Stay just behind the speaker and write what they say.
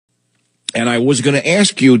And I was going to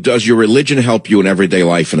ask you, does your religion help you in everyday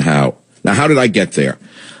life and how? Now, how did I get there?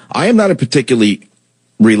 I am not a particularly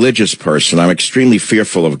religious person. I'm extremely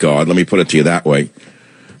fearful of God. Let me put it to you that way.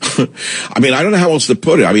 I mean, I don't know how else to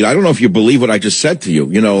put it. I mean, I don't know if you believe what I just said to you.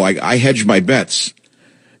 You know, like I hedge my bets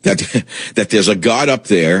that there's a God up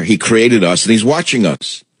there. He created us and he's watching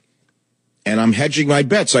us. And I'm hedging my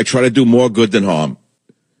bets. I try to do more good than harm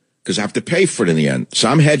because I have to pay for it in the end. So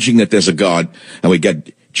I'm hedging that there's a God and we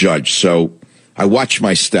get judged. So I watch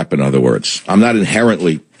my step, in other words. I'm not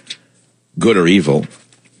inherently good or evil,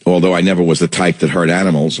 although I never was the type that hurt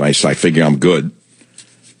animals. I figure I'm good.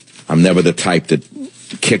 I'm never the type that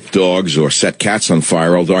kicked dogs or set cats on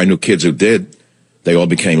fire, although I knew kids who did. They all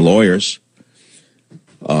became lawyers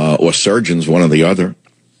or surgeons, one or the other.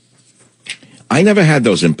 I never had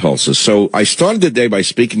those impulses. So I started the day by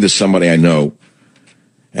speaking to somebody I know,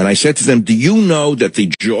 and I said to them, do you know that the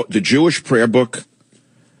Jewish prayer book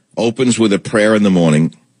opens with a prayer in the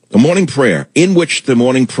morning prayer, in which the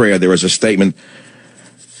morning prayer, there is a statement,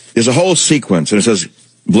 there's a whole sequence, and it says,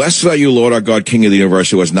 blessed are you, Lord our God, King of the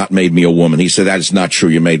universe, who has not made me a woman. He said, that is not true.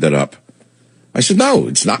 You made that up. I said, no,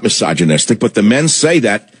 it's not misogynistic, but the men say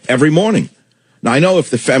that every morning. Now, I know if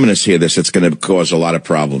the feminists hear this, it's going to cause a lot of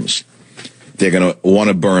problems. They're going to want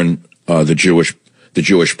to burn the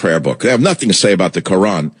Jewish prayer book. They have nothing to say about the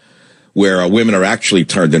Quran, where women are actually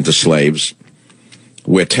turned into slaves,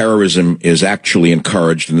 where terrorism is actually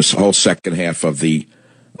encouraged in this whole second half of the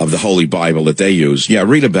Holy Bible that they use. Yeah,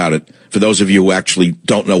 read about it. For those of you who actually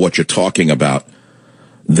don't know what you're talking about,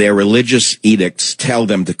 their religious edicts tell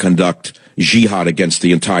them to conduct jihad against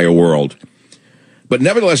the entire world. But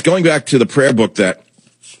nevertheless, going back to the prayer book that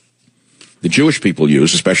the Jewish people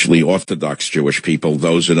use, especially Orthodox Jewish people,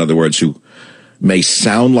 those, in other words, who may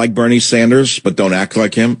sound like Bernie Sanders but don't act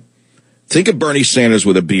like him. Think of Bernie Sanders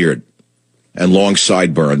with a beard and long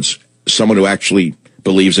sideburns, someone who actually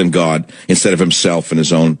believes in God instead of himself and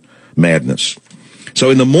his own madness. So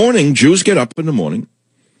in the morning, Jews get up in the morning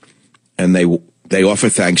and they offer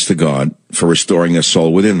thanks to God for restoring their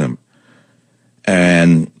soul within them.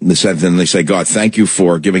 And then they say, God, thank you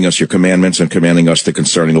for giving us your commandments and commanding us to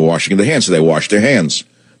concerning the washing of the hands. So they wash their hands.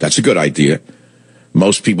 That's a good idea.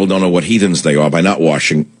 Most people don't know what heathens they are by not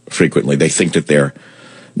washing frequently. They think that they're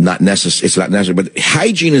not necessary. It's not necessary. But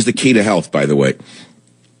hygiene is the key to health, by the way.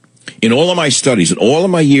 In all of my studies, in all of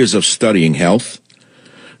my years of studying health,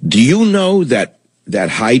 do you know that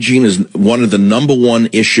hygiene is one of the number one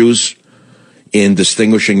issues in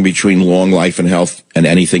distinguishing between long life and health and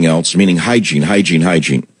anything else? Meaning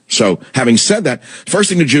hygiene. So having said that, first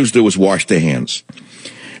thing the Jews do is wash their hands.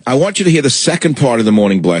 I want you to hear the second part of the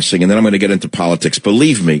morning blessing, and then I'm going to get into politics.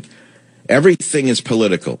 Believe me, everything is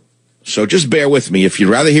political. So just bear with me. If you'd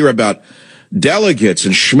rather hear about delegates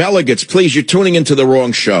and schmelegates, please, you're tuning into the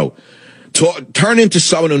wrong show. Turn into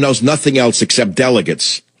someone who knows nothing else except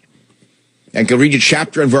delegates and can read you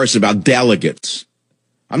chapter and verse about delegates.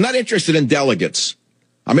 I'm not interested in delegates.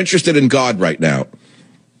 I'm interested in God right now.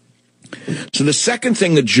 So the second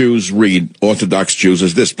thing that Jews read, Orthodox Jews,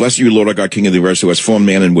 is this: blessed are you, Lord our God, King of the universe, who has formed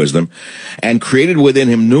man in wisdom and created within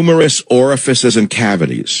him numerous orifices and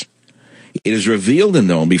cavities. It is revealed and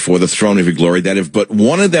known before the throne of your glory that if but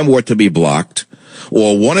one of them were to be blocked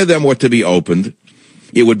or one of them were to be opened,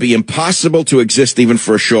 it would be impossible to exist even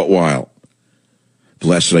for a short while.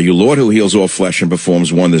 Blessed are you, Lord, who heals all flesh and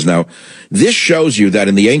performs wonders. Now, this shows you that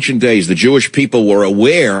in the ancient days, the Jewish people were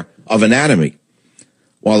aware of anatomy,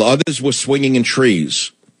 while others were swinging in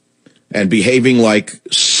trees and behaving like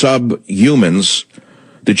subhumans.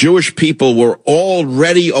 The Jewish people were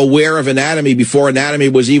already aware of anatomy before anatomy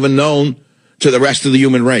was even known to the rest of the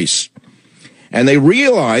human race. And they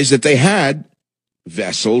realized that they had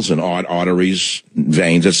vessels and arteries,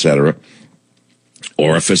 veins, etc.,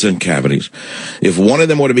 orifices and cavities. If one of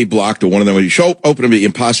them were to be blocked or one of them were to be open, it would be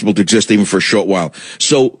impossible to exist even for a short while.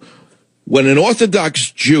 So when an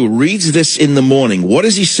Orthodox Jew reads this in the morning, what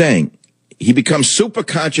is he saying? He becomes super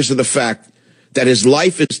conscious of the fact that his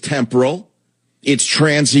life is temporal, it's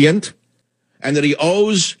transient, and that he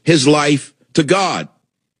owes his life to God.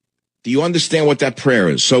 Do you understand what that prayer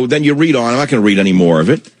is? So then you read on. I'm not going to read any more of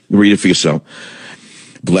it. You read it for yourself.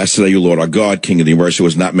 Blessed are you, Lord, our God, King of the universe, who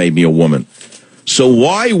has not made me a woman. So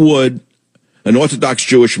why would an Orthodox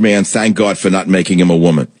Jewish man thank God for not making him a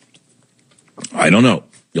woman? I don't know.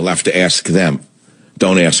 You'll have to ask them.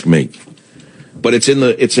 Don't ask me. But it's in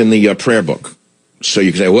the prayer book. So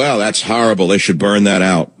you can say, well, that's horrible. They should burn that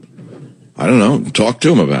out. I don't know. Talk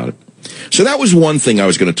to him about it. So that was one thing I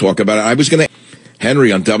was going to talk about. I was going to...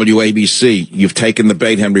 Henry on WABC. You've taken the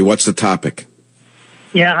bait, Henry. What's the topic?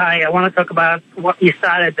 Yeah, hi. I want to talk about what you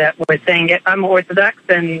started that we're saying. I'm Orthodox,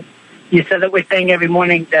 and you said that we're saying every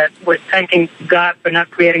morning that we're thanking God for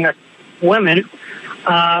not creating us women.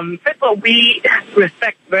 First of all, we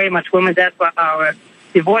respect very much women. That's why our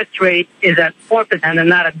divorce rate is at 4% and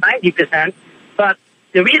not at 90%. But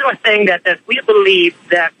the reason we're saying that is we believe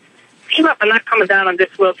that females are not coming down on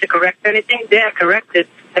this world to correct anything. They are corrected.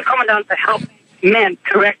 They're coming down to help men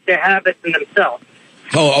correct their habits in themselves.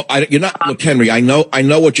 You're not. Look, Henry, I know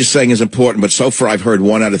what you're saying is important, but so far I've heard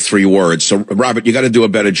 1 out of 3 words. So, Robert, you got to do a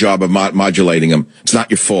better job of modulating them. It's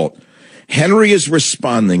not your fault. Henry is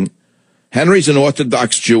responding. Henry's an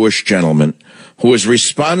Orthodox Jewish gentleman who is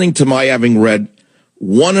responding to my having read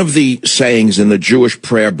one of the sayings in the Jewish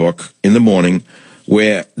prayer book in the morning,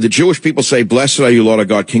 where the Jewish people say, "Blessed are you, Lord our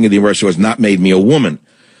God, King of the universe, who has not made me a woman."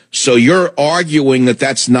 So you're arguing that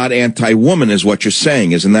that's not anti-woman, is what you're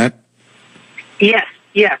saying, isn't that? Yes.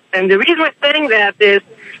 Yes, and the reason we're saying that is,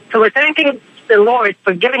 so we're thanking the Lord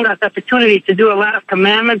for giving us the opportunity to do a lot of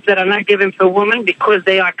commandments that are not given for women because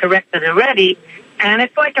they are corrected already. And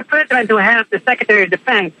it's like a president who has the Secretary of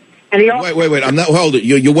Defense. And he also wait. I'm not. Hold it.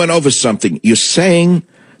 You went over something. You're saying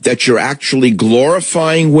that you're actually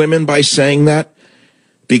glorifying women by saying that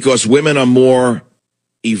because women are more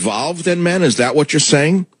evolved than men. Is that what you're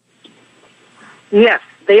saying? Yes,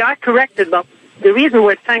 they are corrected, but the reason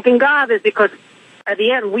we're thanking God is because at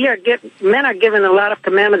the end, men are given a lot of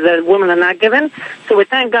commandments that women are not given. So we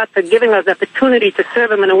thank God for giving us the opportunity to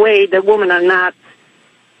serve Him in a way that women are not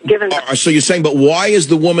given. So you're saying, but why is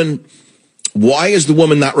the woman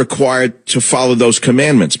not required to follow those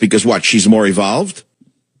commandments? Because what? She's more evolved?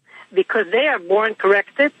 Because they are born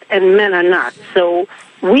corrected and men are not. So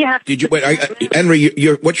we have. Did you wait, Henry?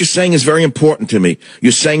 What you're saying is very important to me.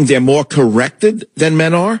 You're saying they're more corrected than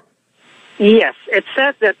men are? Yes, it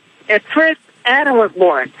says that at first Adam was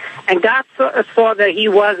born, and God saw that he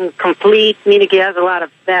wasn't complete, meaning he has a lot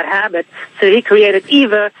of bad habits, so he created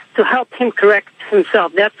Eva to help him correct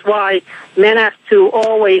himself. That's why men have to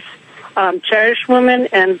always cherish women,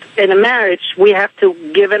 and in a marriage, we have to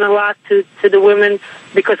give in a lot to the women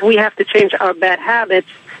because we have to change our bad habits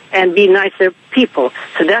and be nicer people.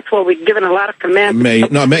 So that's why we've given a lot of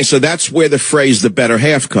commandments. So that's where the phrase "the better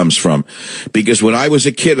half" comes from. Because when I was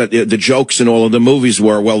a kid, the jokes in all of the movies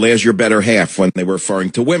were, "Well, there's your better half," when they were referring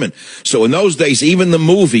to women. So in those days, even the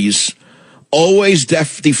movies always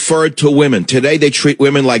deferred to women. Today, they treat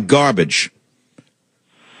women like garbage.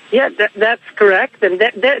 Yeah, that's correct, and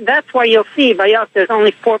that's why you'll see by us there's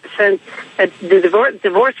only 4%. The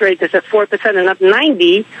divorce rate is at 4% and not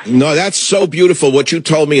 90%. No, that's so beautiful. What you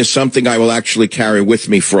told me is something I will actually carry with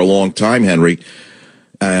me for a long time, Henry.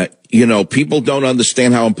 People don't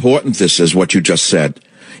understand how important this is, what you just said.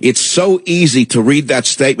 It's so easy to read that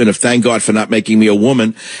statement of "thank God for not making me a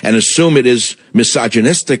woman" and assume it is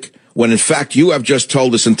misogynistic, when in fact you have just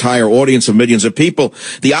told this entire audience of millions of people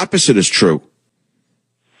the opposite is true.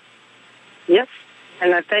 Yes,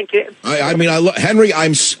 and I thank you. Henry,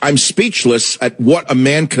 I'm speechless at what a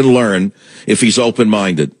man can learn if he's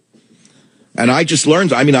open-minded. And I just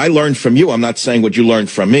learned, I learned from you. I'm not saying what you learned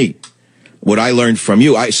from me. What I learned from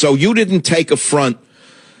you. So you didn't take affront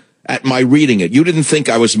at my reading it. You didn't think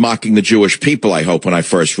I was mocking the Jewish people, I hope, when I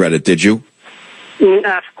first read it, did you?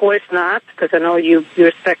 Of course not, because I know you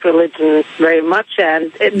respect religion very much.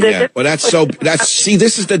 And see,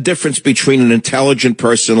 this is the difference between an intelligent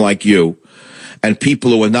person like you and people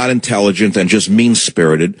who are not intelligent and just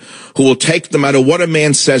mean-spirited, who will take no matter what a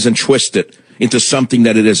man says and twist it into something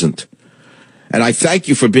that it isn't. And I thank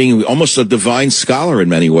you for being almost a divine scholar in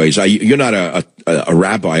many ways. You're not a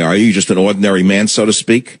rabbi, are you? You're just an ordinary man, so to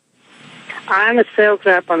speak? I'm a sales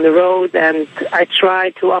rep on the road, and I try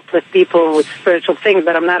to uplift people with spiritual things,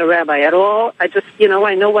 but I'm not a rabbi at all. I just,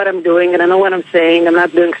 I know what I'm doing, and I know what I'm saying. I'm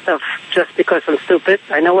not doing stuff just because I'm stupid.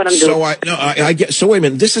 I know what I'm doing. So wait a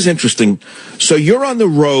minute. This is interesting. So you're on the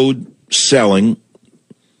road selling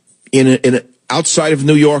outside of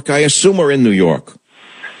New York, I assume, or in New York?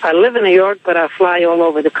 I live in New York, but I fly all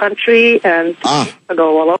over the country, and I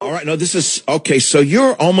go all over. All right. No, this is, okay, so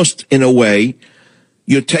you're almost, in a way,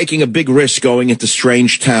 you're taking a big risk going into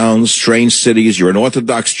strange towns, strange cities. You're an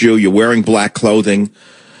Orthodox Jew. You're wearing black clothing.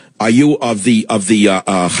 Are you of the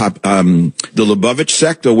Lubavitch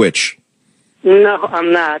sect, or which? No,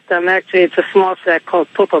 I'm not. It's a small sect called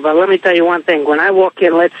Pupa. But let me tell you one thing. When I walk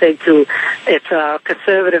in, let's say it's a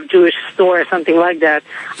conservative Jewish store or something like that,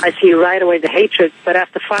 I see right away the hatred. But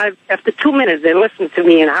after 2 minutes, they listen to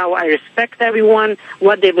me and how I respect everyone,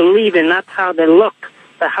 what they believe in, not how they look,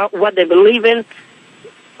 but what they believe in.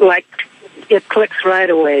 Like, it clicks right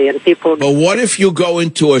away, and people. But what if you go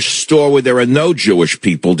into a store where there are no Jewish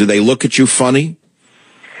people? Do they look at you funny?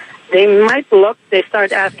 they might look, they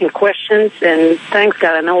start asking questions, and thanks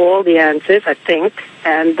God I know all the answers, I think,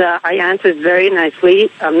 and I answered very nicely.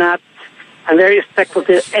 I'm very respectful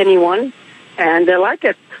to anyone, and they like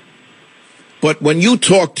it. But when you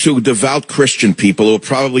talk to devout Christian people who are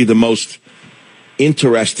probably the most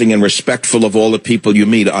interesting and respectful of all the people you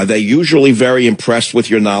meet, are they usually very impressed with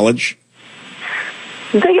your knowledge?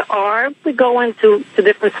 They are. We go into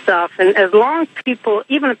different stuff, and as long as people,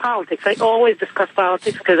 even in politics, I always discuss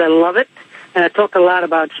politics because I love it, and I talk a lot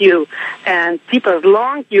about you. And people, as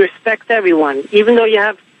long as you respect everyone, even though you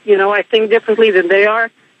have, I think differently than they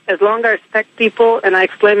are, as long as I respect people and I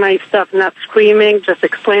explain my stuff, not screaming, just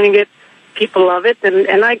explaining it, people love it.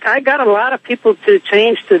 And I got a lot of people to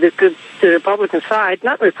change to the Republican side.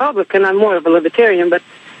 Not Republican, I'm more of a libertarian, but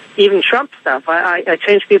even Trump stuff. I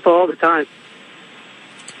change people all the time.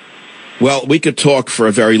 Well, we could talk for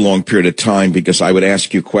a very long period of time because I would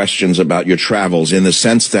ask you questions about your travels in the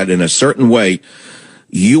sense that in a certain way,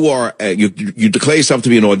 you are, you declare yourself to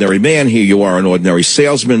be an ordinary man. Here you are an ordinary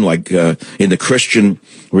salesman, like in the Christian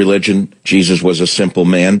religion, Jesus was a simple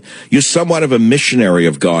man. You're somewhat of a missionary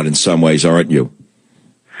of God in some ways, aren't you?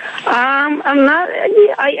 I'm not,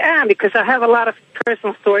 I am, because I have a lot of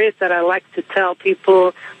personal stories that I like to tell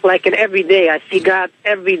people, like in every day. I see God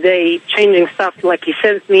every day changing stuff, like he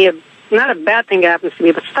sends me not a bad thing happens to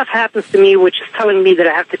me, but stuff happens to me which is telling me that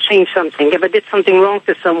I have to change something. If I did something wrong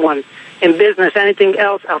to someone in business, anything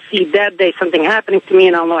else, I'll see that day something happening to me,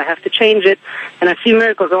 and I'll know I have to change it. And I see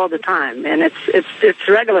miracles all the time, and it's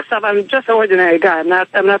regular stuff. I'm just an ordinary guy. I'm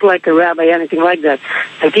not like a rabbi, anything like that.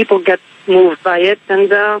 And people get moved by it, and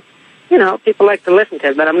people like to listen to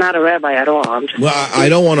it. But I'm not a rabbi at all. I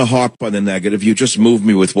don't want to harp on the negative. You just moved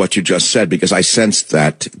me with what you just said because I sensed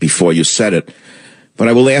that before you said it. But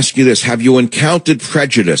I will ask you this. Have you encountered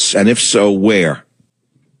prejudice? And if so, where?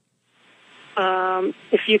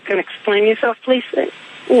 If you can explain yourself, please.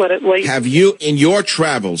 Have you, in your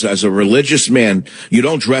travels as a religious man, you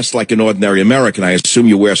don't dress like an ordinary American. I assume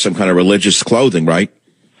you wear some kind of religious clothing, right?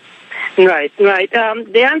 Right.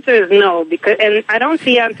 The answer is no, and I don't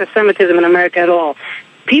see anti-Semitism in America at all.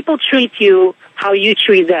 People treat you how you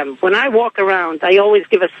treat them. When I walk around, I always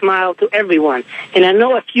give a smile to everyone. And I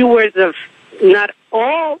know a few words of not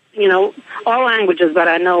all languages, but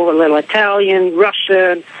I know a little Italian,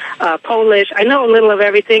 Russian, Polish. I know a little of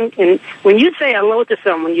everything. And when you say hello to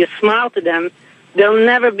someone, you smile to them, they'll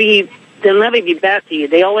never be bad to you.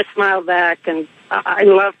 They always smile back. And I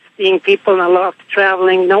love seeing people, and I love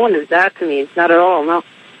traveling. No one is bad to me. Not at all, no.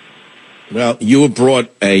 Well, you have brought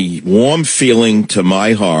a warm feeling to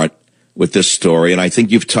my heart with this story, and I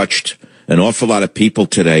think you've touched an awful lot of people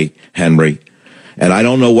today, Henry. And I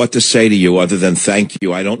don't know what to say to you other than thank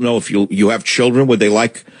you. I don't know if you have children. Would they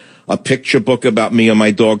like a picture book about me and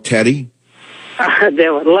my dog, Teddy? They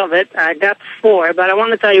would love it. I got 4, but I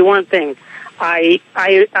want to tell you one thing. I'm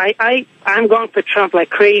going for Trump like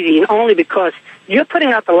crazy, and only because you're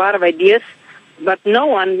putting out a lot of ideas, but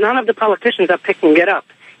none of the politicians are picking it up.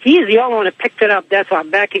 He's the only one that picked it up. That's why I'm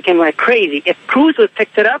backing him like crazy. If Cruz would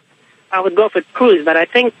picked it up, I would go for Cruz, but I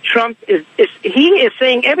think Trump is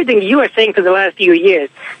saying everything you are saying for the last few years.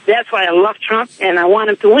 That's why I love Trump, and I want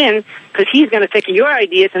him to win, because he's going to take your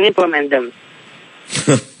ideas and implement them.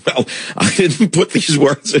 Well, I didn't put these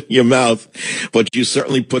words in your mouth, but you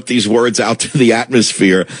certainly put these words out to the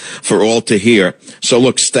atmosphere for all to hear. So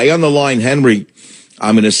look, stay on the line, Henry.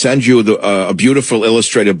 I'm going to send you a beautiful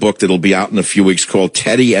illustrated book that'll be out in a few weeks called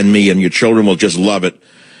Teddy and Me, and your children will just love it.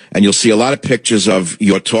 And you'll see a lot of pictures of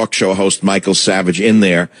your talk show host, Michael Savage, in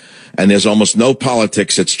there. And there's almost no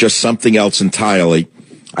politics. It's just something else entirely.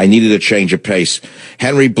 I needed a change of pace.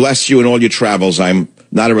 Henry, bless you in all your travels. I'm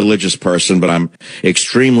not a religious person, but I'm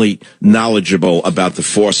extremely knowledgeable about the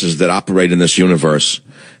forces that operate in this universe.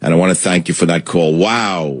 And I want to thank you for that call.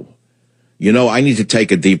 Wow. I need to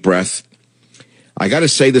take a deep breath. I got to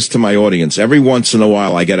say this to my audience. Every once in a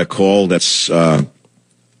while, I get a call that's,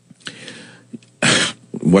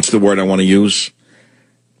 what's the word I want to use?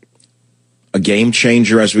 A game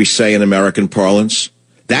changer, as we say in American parlance.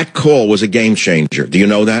 That call was a game changer. Do you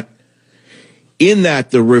know that? In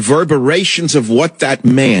that, the reverberations of what that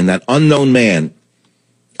man, that unknown man,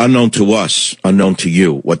 unknown to us, unknown to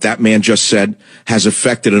you, what that man just said has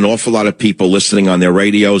affected an awful lot of people listening on their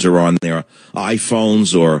radios or on their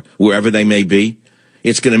iPhones or wherever they may be.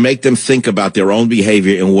 It's going to make them think about their own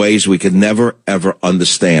behavior in ways we could never, ever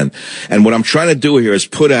understand. And what I'm trying to do here is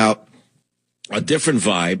put out a different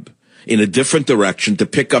vibe in a different direction to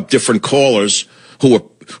pick up different callers who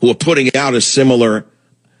are putting out a similar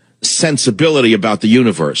sensibility about the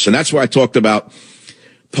universe. And that's why I talked about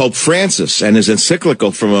Pope Francis and his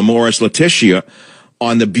encyclical from Amoris Laetitia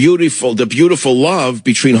on the beautiful love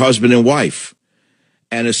between husband and wife,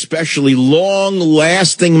 and especially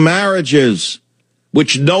long-lasting marriages,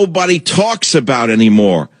 which nobody talks about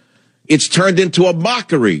anymore. It's turned into a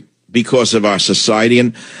mockery because of our society.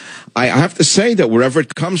 And I have to say that wherever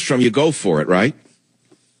it comes from, you go for it, right?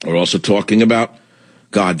 We're also talking about,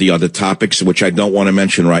 God, the other topics, which I don't want to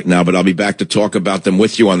mention right now, but I'll be back to talk about them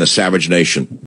with you on the Savage Nation.